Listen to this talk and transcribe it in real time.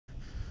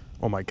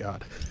Oh my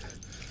God.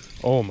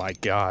 Oh my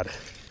God.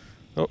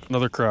 Oh,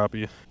 another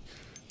crappie.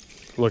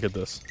 Look at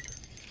this.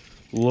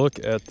 Look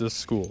at this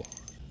school.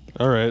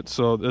 All right,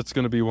 so it's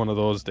gonna be one of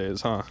those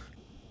days, huh?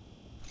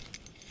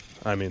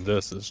 I mean,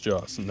 this is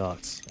just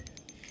nuts.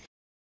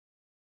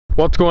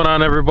 What's going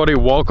on, everybody?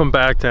 Welcome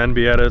back to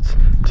NB Edits.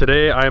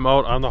 Today I'm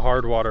out on the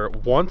hard water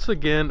once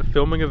again,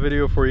 filming a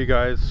video for you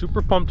guys.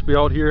 Super pumped to be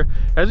out here.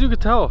 As you can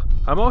tell,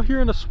 I'm out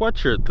here in a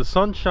sweatshirt. The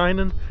sun's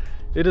shining.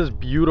 It is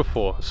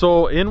beautiful.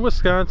 So in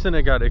Wisconsin,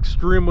 it got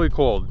extremely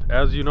cold.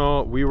 As you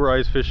know, we were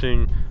ice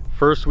fishing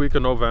first week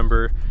of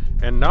November,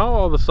 and now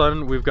all of a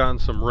sudden we've gotten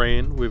some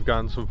rain. We've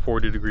gotten some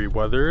 40-degree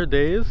weather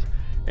days.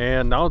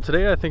 And now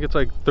today I think it's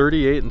like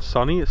 38 and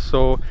sunny,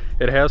 so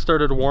it has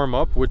started to warm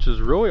up, which is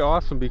really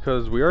awesome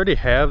because we already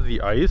have the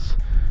ice.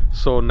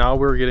 So now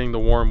we're getting the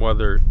warm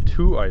weather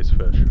to ice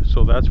fish,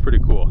 so that's pretty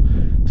cool.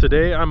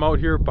 Today I'm out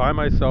here by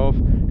myself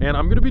and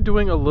I'm gonna be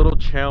doing a little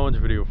challenge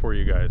video for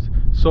you guys.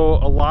 So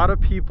a lot of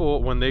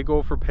people, when they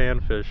go for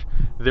panfish,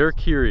 they're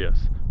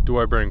curious, do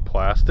I bring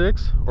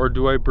plastics or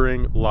do I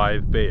bring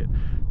live bait?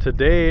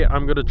 Today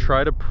I'm gonna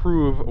try to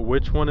prove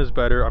which one is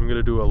better. I'm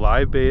gonna do a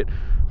live bait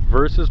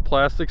versus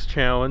plastics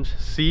challenge,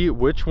 see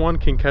which one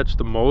can catch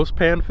the most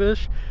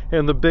panfish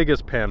and the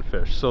biggest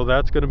panfish. So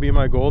that's going to be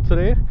my goal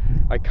today.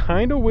 I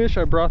kind of wish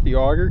I brought the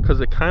auger because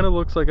it kind of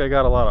looks like I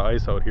got a lot of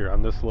ice out here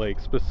on this lake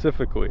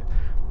specifically.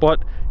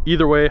 But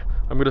either way,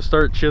 I'm going to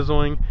start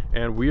chiseling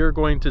and we are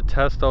going to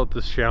test out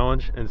this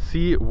challenge and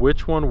see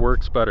which one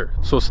works better.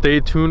 So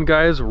stay tuned,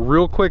 guys.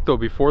 Real quick though,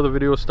 before the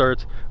video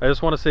starts, I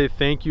just want to say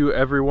thank you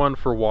everyone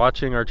for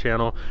watching our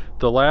channel.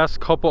 The last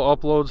couple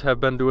uploads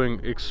have been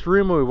doing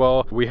extremely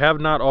well. We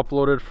have not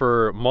uploaded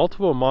for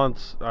multiple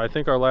months. I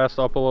think our last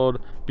upload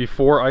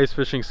before ice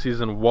fishing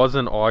season was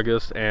in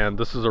August, and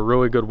this is a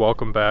really good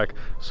welcome back.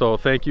 So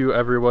thank you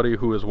everybody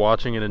who is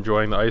watching and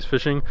enjoying the ice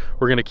fishing.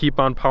 We're going to keep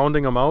on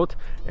pounding them out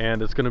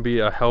and it's going to be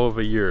a hell of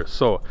a year.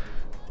 So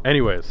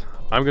anyways,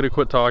 I'm going to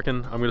quit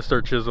talking. I'm going to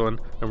start chiseling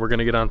and we're going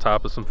to get on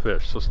top of some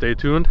fish. So stay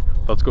tuned.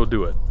 Let's go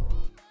do it.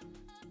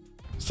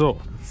 So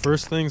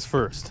first things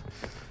first,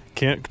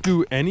 can't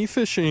do any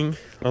fishing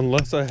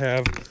unless I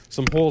have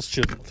some holes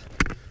chiseled.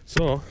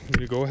 So I'm going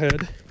to go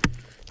ahead,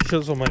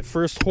 chisel my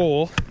first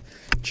hole,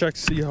 check to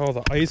see how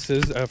the ice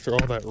is after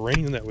all that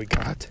rain that we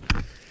got.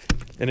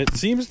 And it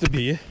seems to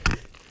be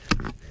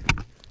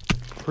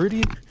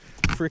pretty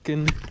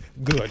freaking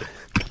good.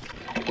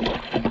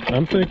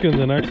 I'm thinking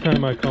the next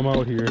time I come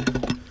out here,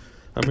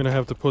 I'm going to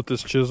have to put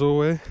this chisel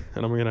away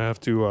and I'm going to have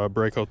to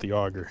break out the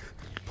auger.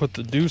 Put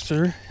the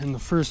deucer in the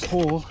first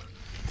hole,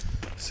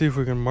 see if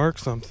we can mark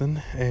something,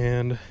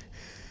 and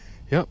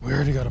yep, we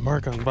already got a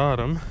mark on the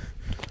bottom.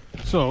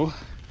 So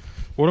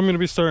what I'm going to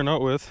be starting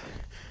out with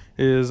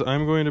is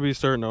I'm going to be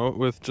starting out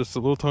with just a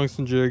little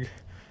tungsten jig,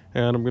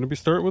 and I'm going to be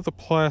starting with a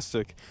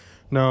plastic.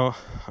 Now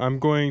I'm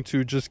going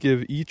to just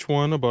give each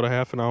one about a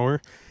half an hour,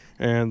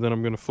 and then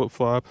I'm going to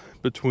flip-flop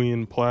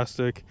between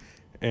plastic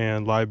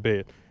and live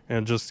bait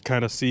and just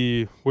kind of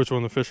see which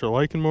one the fish are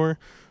liking more,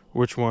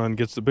 which one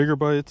gets the bigger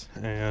bites,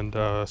 and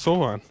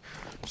so on.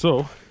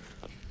 So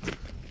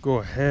go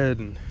ahead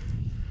and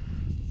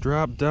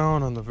drop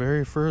down on the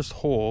very first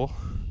hole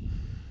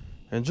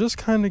and just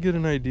kind of get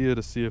an idea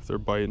to see if they're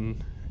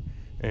biting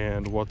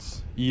and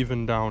what's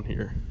even down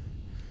here.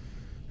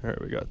 All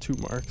right, we got 2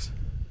 marks.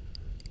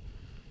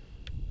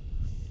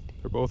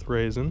 They're both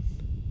raising.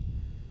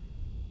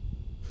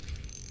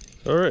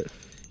 All right,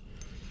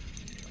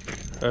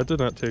 that did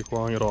not take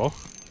long at all.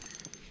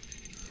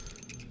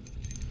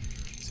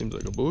 Seems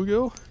like a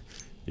bluegill.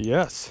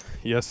 Yes,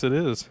 yes it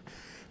is.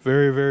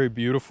 Very, very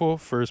beautiful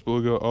first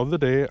bluegill of the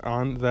day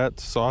on that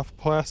soft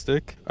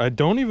plastic. I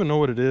don't even know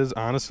what it is,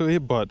 honestly,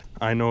 but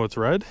I know it's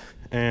red,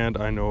 and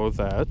I know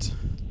that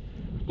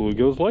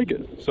bluegills like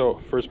it.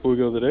 So, first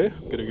bluegill of the day.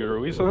 Gonna get a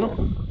release on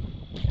him.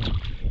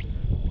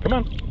 Come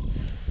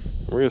on.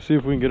 We're gonna see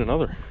if we can get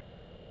another.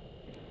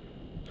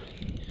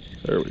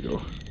 There we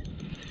go.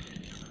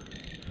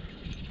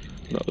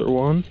 Another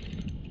one.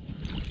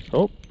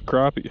 Oh,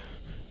 crappie.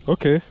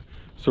 Okay,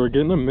 so we're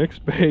getting a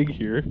mixed bag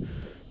here.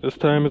 This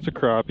time it's a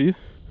crappie.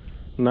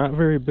 Not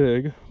very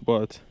big,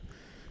 but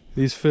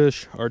these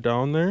fish are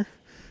down there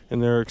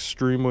and they're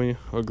extremely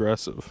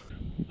aggressive.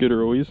 Get a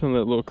release on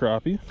that little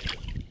crappie.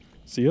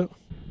 See it?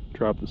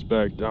 Drop this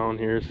back down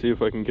here, see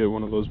if I can get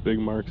one of those big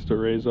marks to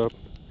raise up.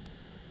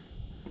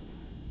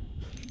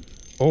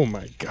 Oh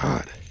my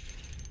God.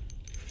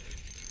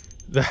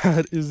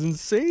 That is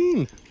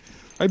insane.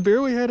 I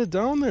barely had it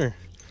down there.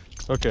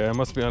 Okay, I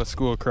must be on a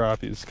school of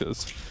crappies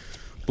because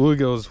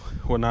bluegills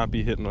would not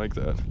be hitting like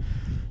that.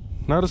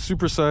 Not a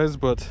super size,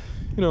 but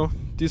you know,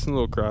 decent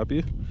little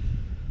crappie.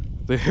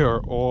 They are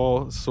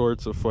all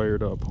sorts of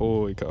fired up.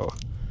 Holy cow.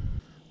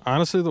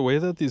 Honestly, the way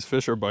that these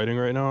fish are biting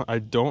right now, I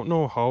don't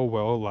know how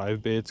well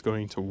live bait's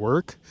going to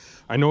work.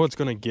 I know it's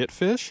going to get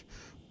fish,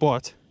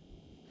 but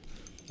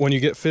when you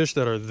get fish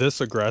that are this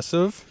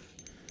aggressive,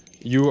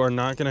 you are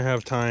not going to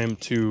have time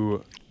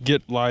to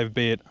get live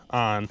bait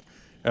on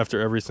after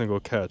every single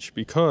catch,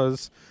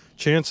 because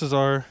chances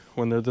are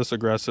when they're this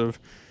aggressive,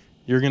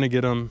 you're gonna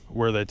get them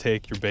where they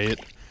take your bait,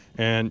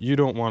 and you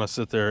don't want to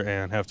sit there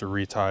and have to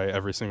retie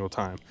every single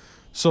time.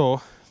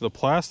 So the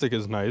plastic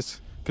is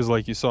nice because,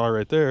 like you saw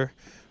right there,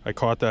 I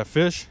caught that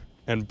fish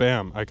and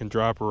bam, I can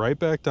drop right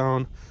back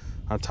down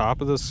on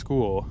top of this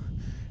school,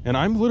 and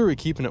I'm literally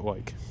keeping it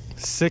like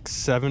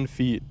 6-7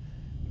 feet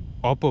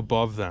up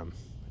above them,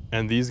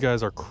 and these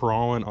guys are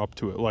crawling up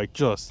to it, like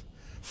just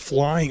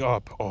flying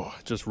up. Oh,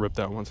 just ripped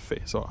that one's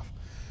face off.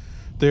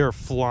 They are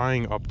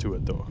flying up to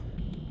it though.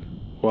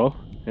 Well,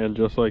 and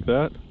just like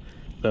that,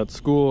 that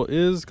school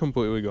is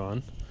completely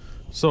gone.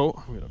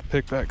 So I'm gonna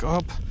pick back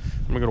up.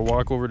 I'm gonna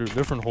walk over to a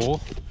different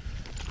hole,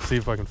 see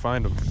if I can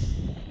find them.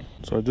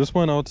 So I just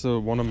went out to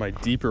one of my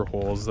deeper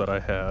holes that I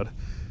had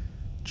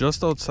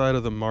just outside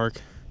of the mark.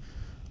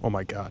 Oh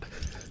my God.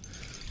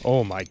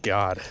 Oh my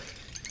God.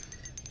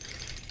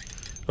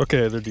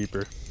 Okay, they're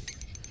deeper.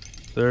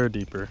 They're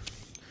deeper.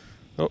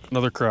 Oh,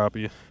 another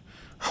crappie.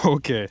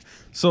 Okay,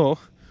 so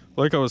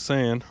like I was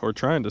saying, or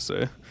trying to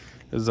say,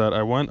 is that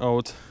I went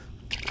out,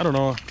 I don't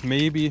know,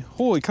 maybe,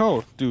 holy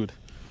cow, dude,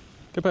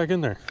 get back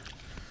in there.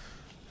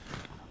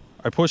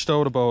 I pushed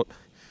out about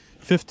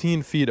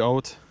 15 feet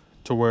out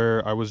to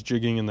where I was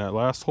jigging in that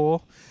last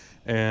hole,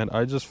 and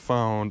I just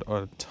found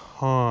a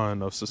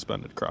ton of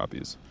suspended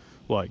crappies.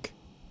 Like,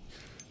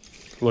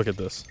 look at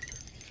this.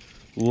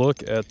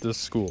 Look at this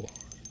school.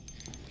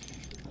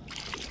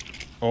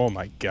 Oh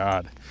my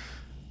God.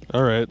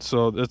 All right,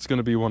 so it's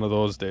gonna be one of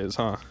those days,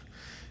 huh?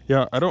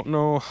 Yeah, I don't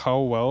know how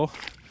well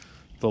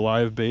the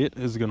live bait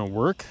is gonna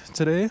work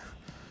today,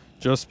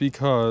 just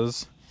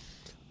because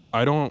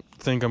I don't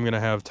think I'm gonna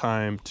have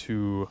time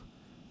to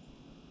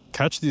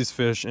catch these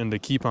fish and to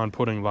keep on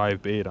putting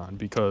live bait on,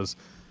 because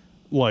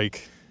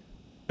like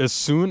as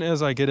soon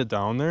as I get it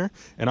down there,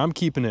 and I'm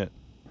keeping it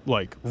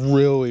like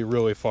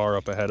really far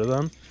up ahead of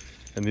them,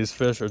 and these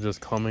fish are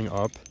just coming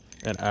up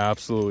and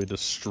absolutely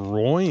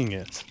destroying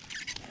it.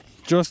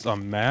 Just a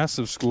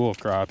massive school of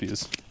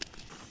crappies.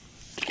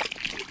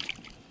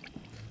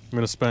 I'm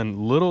gonna spend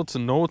little to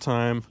no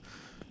time.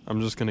 I'm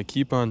just gonna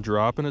keep on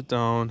dropping it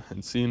down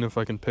and seeing if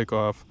I can pick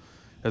off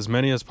as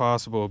many as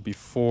possible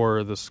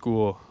before the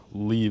school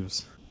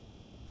leaves.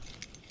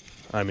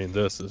 I mean,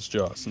 this is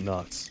just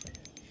nuts.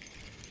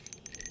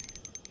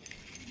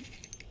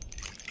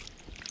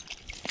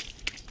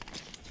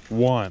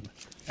 One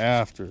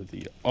after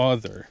the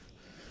other.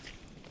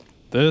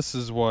 This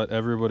is what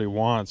everybody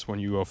wants when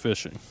you go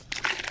fishing.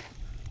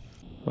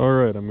 All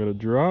right, I'm gonna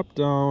drop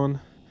down,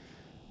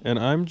 and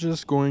I'm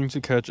just going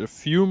to catch a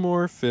few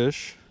more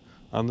fish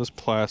on this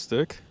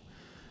plastic,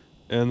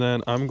 and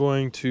then I'm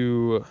going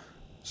to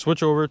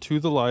switch over to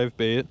the live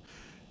bait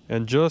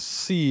and just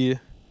see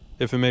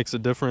if it makes a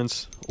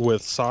difference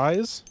with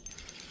size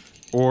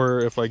or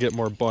if I get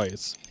more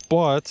bites.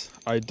 But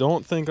I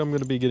don't think I'm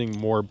going to be getting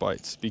more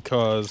bites,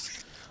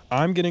 because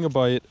I'm getting a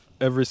bite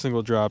every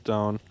single drop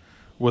down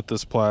with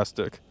this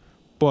plastic.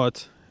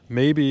 But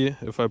maybe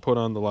if I put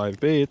on the live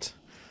bait,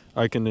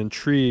 I can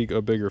intrigue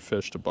a bigger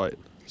fish to bite.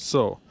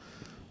 So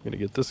I'm gonna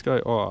get this guy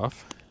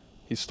off.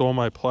 He stole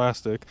my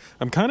plastic.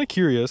 I'm kind of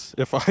curious,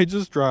 if I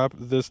just drop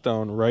this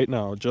down right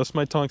now, just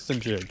my tungsten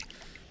jig,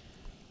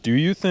 do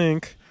you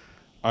think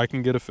I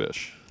can get a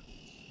fish?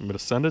 I'm gonna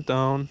send it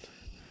down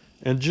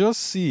and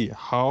just see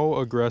how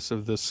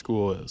aggressive this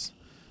school is.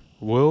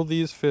 Will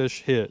these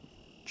fish hit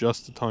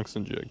just the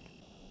tungsten jig?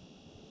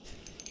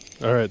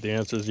 All right, the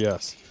answer is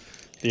yes.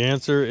 The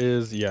answer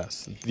is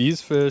yes.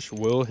 These fish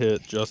will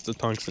hit just the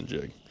tungsten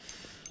jig.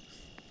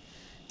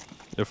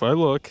 If I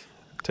look,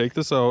 take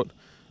this out,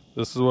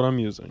 this is what I'm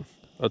using.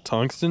 A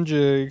tungsten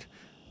jig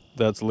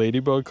that's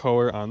ladybug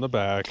color on the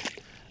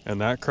back,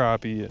 and that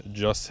crappie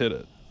just hit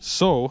it.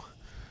 So,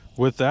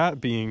 with that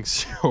being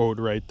showed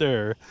right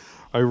there,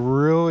 I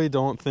really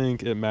don't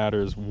think it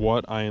matters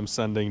what I am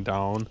sending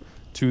down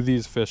to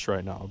these fish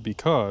right now,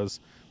 because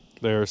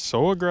they're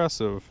so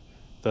aggressive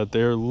that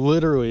they're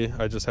literally,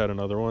 I just had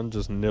another one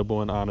just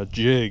nibbling on a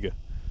jig.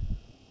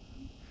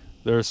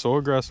 They're so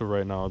aggressive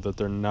right now that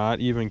they're not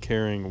even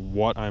caring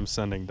what I'm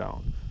sending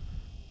down.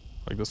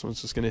 Like, this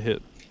one's just gonna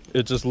hit.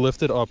 It just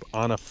lifted up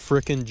on a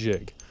frickin'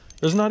 jig.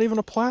 There's not even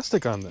a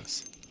plastic on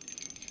this.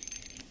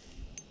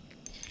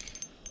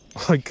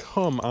 Like,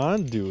 come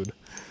on, dude.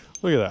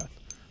 Look at that.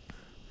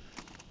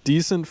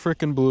 Decent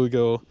frickin'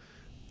 bluegill,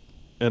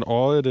 and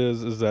all it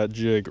is that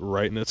jig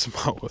right in its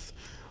mouth.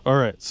 All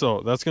right,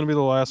 so that's gonna be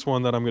the last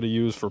one that I'm gonna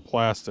use for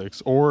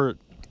plastics, or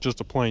just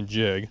a plain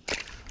jig.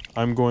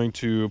 I'm going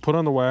to put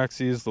on the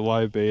waxies, the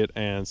live bait,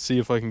 and see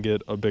if I can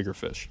get a bigger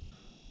fish.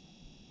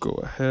 Go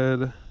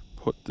ahead,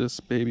 put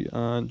this baby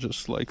on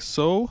just like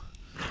so.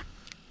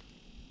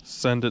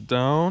 Send it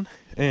down,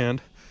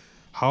 and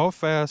how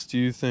fast do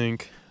you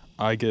think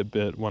I get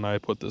bit when I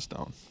put this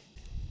down?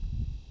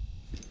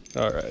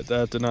 All right,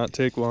 that did not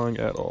take long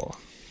at all.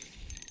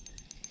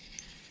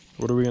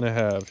 What are we gonna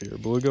have here?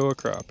 Bluegill or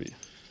crappie?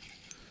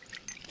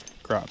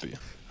 Crappie.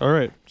 All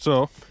right,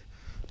 so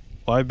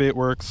live bait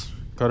works.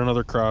 Got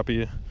another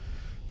crappie.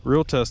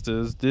 Real test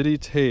is, did he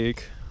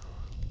take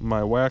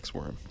my wax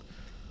worm?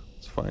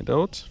 Let's find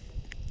out.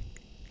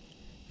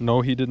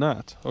 No, he did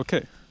not.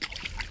 Okay,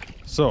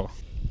 so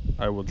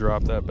I will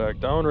drop that back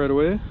down right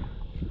away.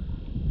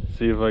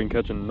 See if I can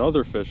catch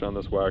another fish on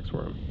this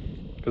waxworm.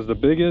 Because the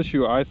big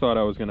issue I thought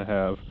I was going to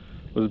have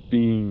was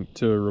being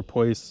to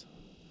replace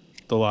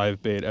the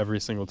live bait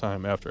every single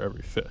time after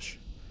every fish.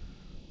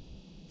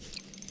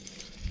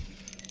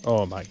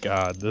 Oh my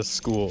god, this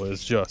school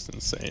is just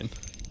insane.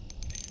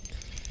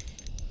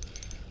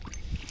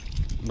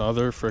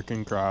 Another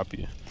freaking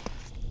crappie.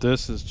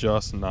 This is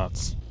just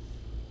nuts.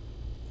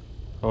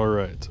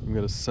 Alright, I'm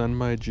going to send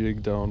my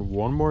jig down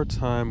one more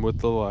time with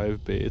the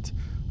live bait.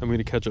 I'm going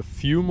to catch a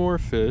few more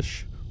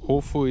fish.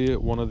 Hopefully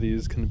one of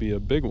these can be a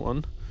big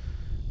one.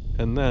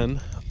 And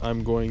then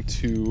I'm going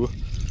to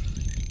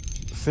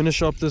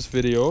finish up this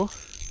video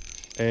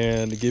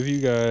and give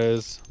you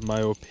guys my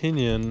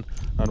opinion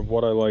on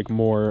what I like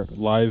more,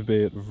 live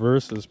bait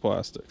versus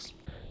plastics.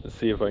 Let's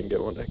see if I can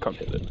get one to come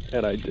hit it.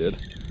 And I did.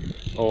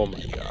 Oh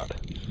my god.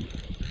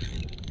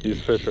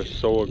 These fish are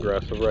so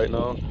aggressive right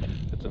now.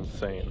 It's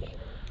insane.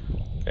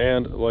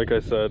 And like I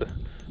said,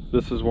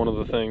 this is one of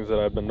the things that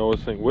I've been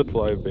noticing with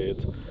live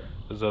baits,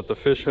 is that the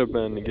fish have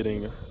been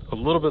getting a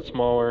little bit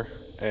smaller,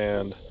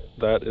 and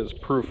that is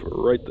proof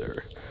right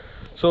there.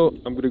 So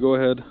I'm going to go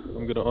ahead,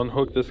 I'm going to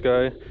unhook this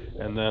guy,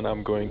 and then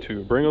I'm going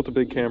to bring out the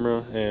big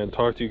camera and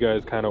talk to you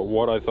guys kind of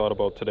what I thought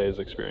about today's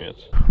experience.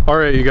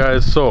 Alright you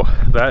guys, so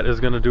that is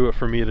going to do it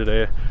for me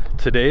today.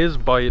 Today's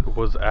bite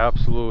was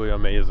absolutely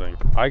amazing.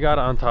 I got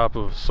on top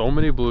of so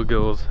many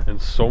bluegills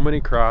and so many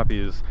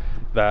crappies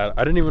that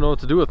I didn't even know what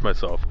to do with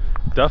myself.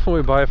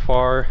 Definitely by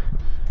far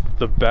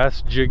the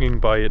best jigging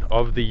bite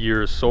of the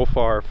year so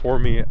far for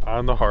me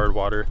on the hard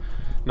water.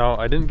 Now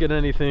I didn't get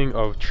anything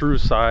of true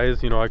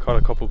size, you know, I caught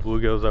a couple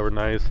bluegills that were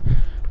nice,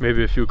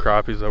 maybe a few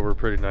crappies that were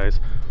pretty nice,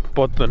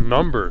 but the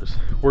numbers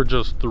were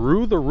just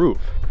through the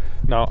roof.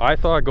 Now I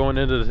thought going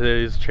into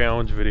today's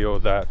challenge video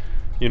that,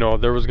 you know,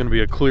 there was going to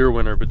be a clear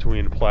winner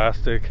between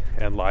plastic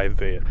and live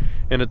bait,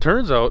 and it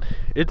turns out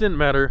it didn't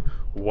matter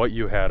what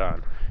you had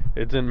on.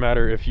 It didn't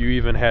matter if you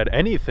even had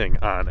anything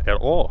on at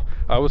all.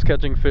 I was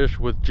catching fish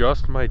with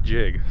just my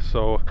jig.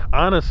 So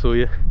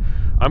honestly,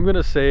 I'm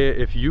gonna say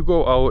if you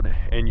go out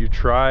and you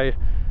try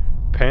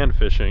pan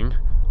fishing,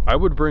 I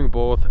would bring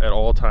both at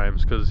all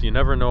times, because you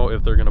never know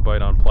if they're gonna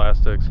bite on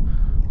plastics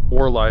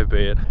or live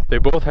bait. They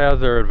both have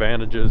their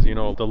advantages. You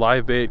know, the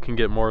live bait can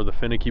get more of the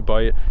finicky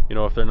bite. You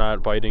know, if they're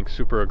not biting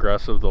super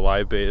aggressive, the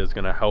live bait is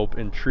gonna help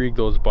intrigue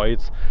those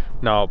bites.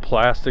 Now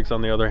plastics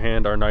on the other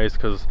hand are nice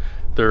because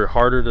they're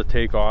harder to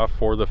take off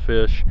for the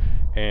fish,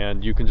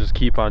 and you can just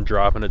keep on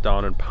dropping it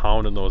down and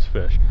pounding those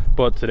fish.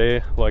 But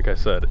today, like I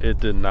said, it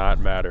did not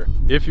matter.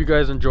 If you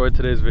guys enjoyed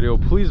today's video,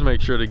 please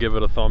make sure to give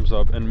it a thumbs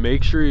up, and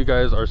make sure you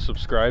guys are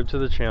subscribed to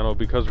the channel,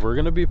 because we're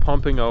going to be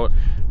pumping out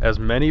as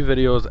many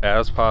videos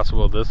as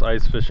possible this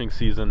ice fishing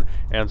season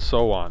and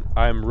so on.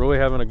 I'm really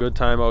having a good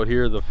time out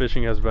here. The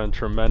fishing has been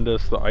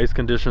tremendous. The ice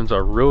conditions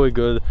are really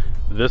good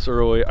this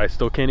early. I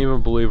still can't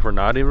even believe we're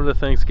not even to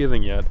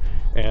Thanksgiving yet,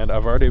 and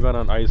I've already been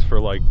on ice for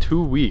like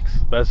 2 weeks.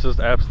 That's just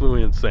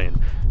absolutely insane.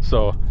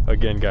 So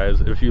again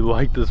guys, if you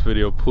like this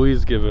video,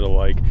 please give it a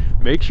like.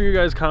 Make sure you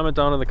guys comment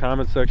down in the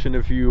comment section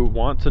if you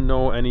want to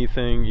know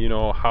anything, you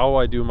know, how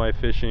I do my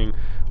fishing,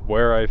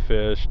 where I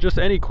fish, just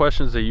any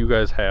questions that you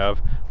guys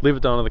have. Leave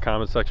it down in the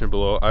comment section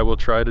below. I will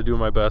try to do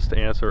my best to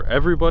answer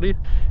everybody.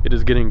 It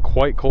is getting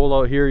quite cold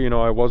out here. You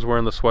know, I was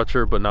wearing the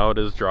sweatshirt, but now it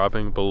is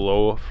dropping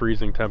below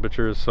freezing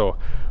temperatures. So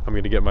I'm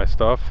gonna get my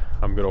stuff,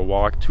 I'm gonna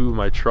walk to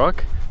my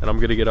truck, and I'm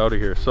gonna get out of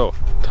here. So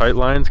tight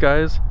lines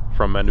guys,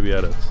 from Men to Be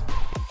Edits.